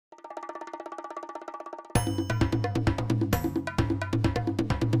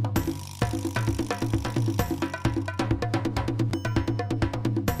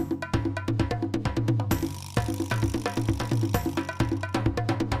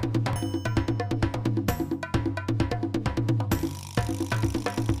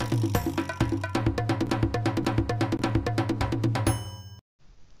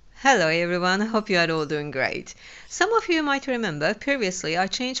Hello everyone, hope you are all doing great. Some of you might remember previously I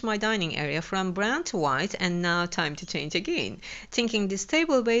changed my dining area from brown to white and now time to change again, thinking this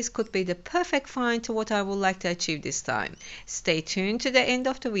table base could be the perfect find to what I would like to achieve this time. Stay tuned to the end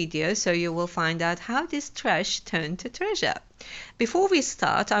of the video so you will find out how this trash turned to treasure. Before we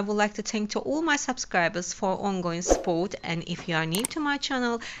start, I would like to thank to all my subscribers for ongoing support, and if you are new to my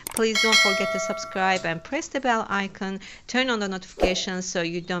channel, please don't forget to subscribe and press the bell icon, turn on the notifications so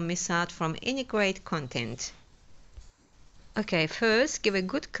you don't miss out from any great content. Okay, first give a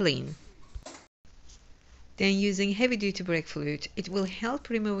good clean. Then using heavy duty brake fluid, it will help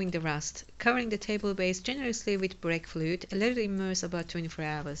removing the rust, covering the table base generously with brake fluid, let it immerse about 24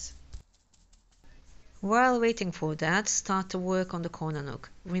 hours. While waiting for that, start to work on the corner nook,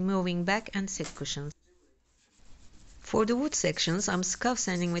 removing back and seat cushions. For the wood sections, I'm scuff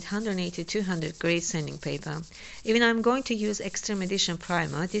sanding with 180-200 grade sanding paper. Even I'm going to use Extreme Edition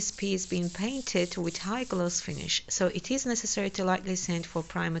primer, this piece being painted with high gloss finish, so it is necessary to lightly sand for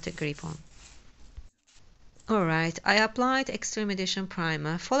primer to grip on. Alright, I applied Extreme Edition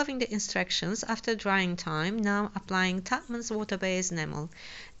primer, following the instructions after drying time, now applying Tapman's water-based enamel.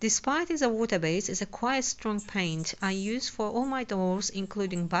 Despite it's a water-based, it's a quite strong paint I use for all my doors,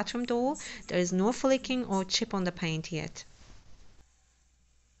 including bathroom door. There is no flicking or chip on the paint yet.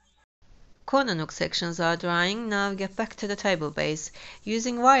 Corner nook sections are drying, now get back to the table base,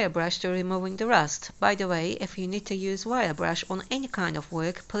 using wire brush to removing the rust. By the way, if you need to use wire brush on any kind of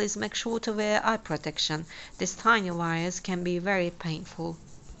work, please make sure to wear eye protection. These tiny wires can be very painful.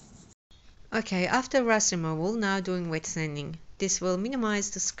 Okay, after rust removal, now doing wet sanding. This will minimize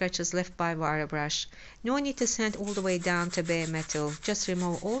the scratches left by wire brush. No need to sand all the way down to bare metal, just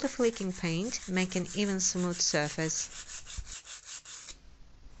remove all the flaking paint, make an even smooth surface.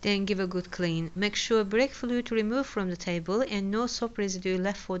 Then give a good clean. Make sure brake fluid removed from the table and no soap residue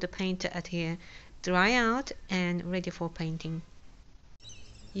left for the paint to adhere. Dry out and ready for painting.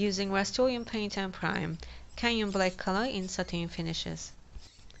 Using Rust-Oleum paint and prime. Canyon black color in satin finishes.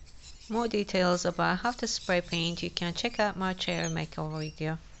 More details about how to spray paint you can check out my chair makeover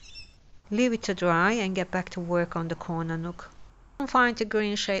video. Leave it to dry and get back to work on the corner nook. I can't find the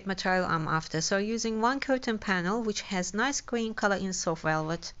green shade material I'm after, so using one curtain panel which has nice green color in soft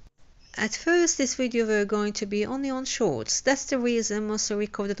velvet. At first this video were going to be only on shorts, that's the reason mostly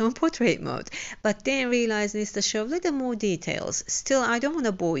recorded on portrait mode, but then realized needs to show a little more details. Still, I don't want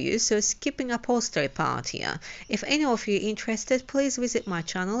to bore you, so skipping upholstery part here. If any of you interested, please visit my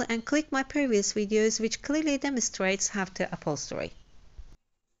channel and click my previous videos which clearly demonstrates how to upholstery.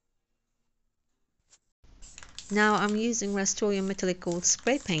 Now I'm using Rust-Oleum metallic gold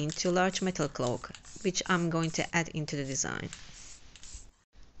spray paint to large metal clock, which I'm going to add into the design.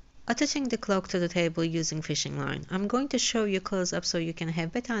 Attaching the clock to the table using fishing line. I'm going to show you close up so you can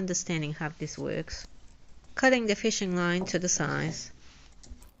have better understanding how this works. Cutting the fishing line to the size.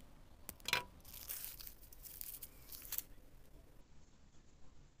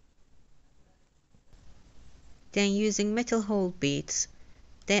 Then using metal hold beads.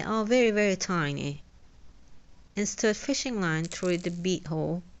 They are very tiny. Insert fishing line through the bead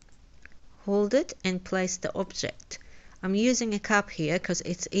hole. Hold it and place the object. I'm using a cup here because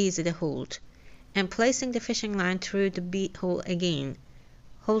it's easy to hold. And placing the fishing line through the bead hole again.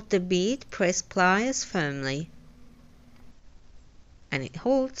 Hold the bead, press pliers firmly. And it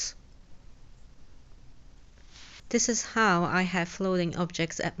holds. This is how I have floating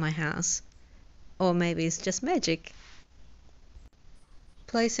objects at my house. Or maybe it's just magic.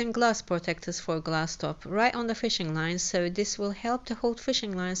 Placing glass protectors for glass top right on the fishing line, so this will help to hold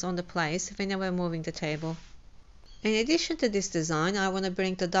fishing lines on the place whenever moving the table. In addition to this design, I want to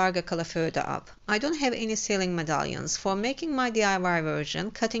bring the darker color further up. I don't have any ceiling medallions. For making my DIY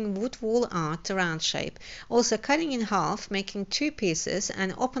version, cutting wood wool art to round shape. Also cutting in half, making two pieces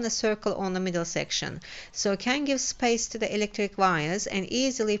and open a circle on the middle section, so can give space to the electric wires and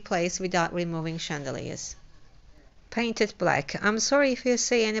easily place without removing chandeliers. Painted black. I'm sorry if you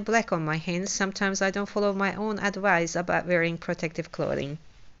see any black on my hands, sometimes I don't follow my own advice about wearing protective clothing.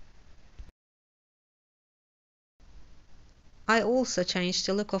 I also changed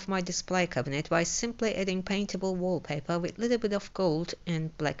the look of my display cabinet by simply adding paintable wallpaper with little bit of gold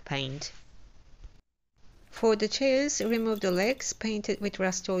and black paint. For the chairs, remove the legs painted with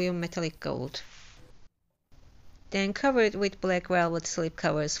Rust-Oleum metallic gold. Then cover it with black velvet slip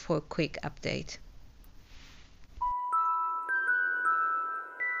covers for quick update.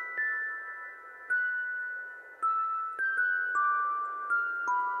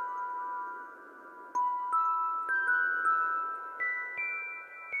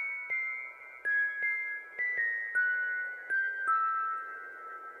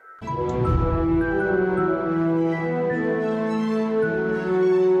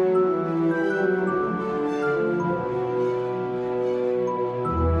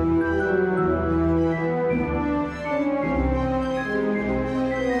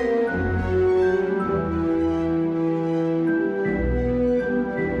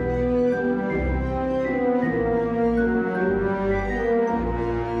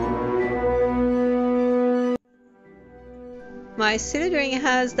 My Slytherin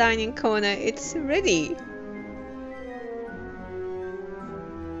House dining corner, it's ready!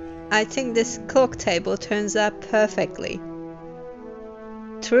 I think this clock table turns out perfectly.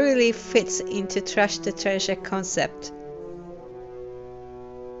 Truly fits into Trash the Treasure concept.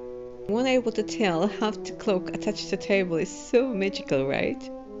 One able to tell how the clock attached to the table is so magical, right?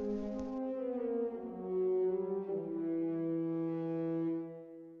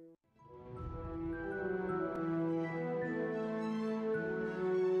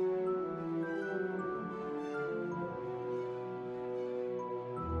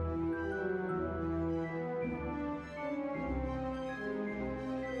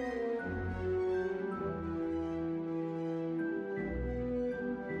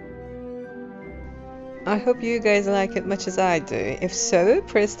 I hope you guys like it much as I do. If so,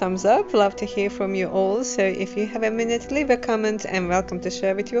 press thumbs up. Love to hear from you all. So if you have a minute, leave a comment and welcome to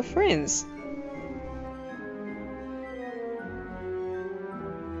share with your friends.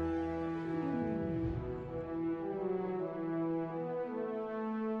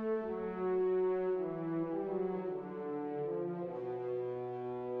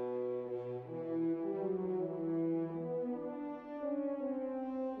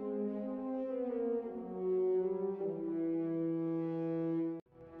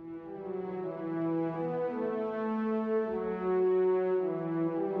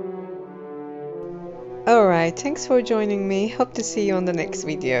 Alright, thanks for joining me. Hope to see you on the next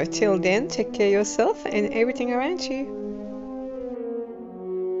video. Till then, take care of yourself and everything around you.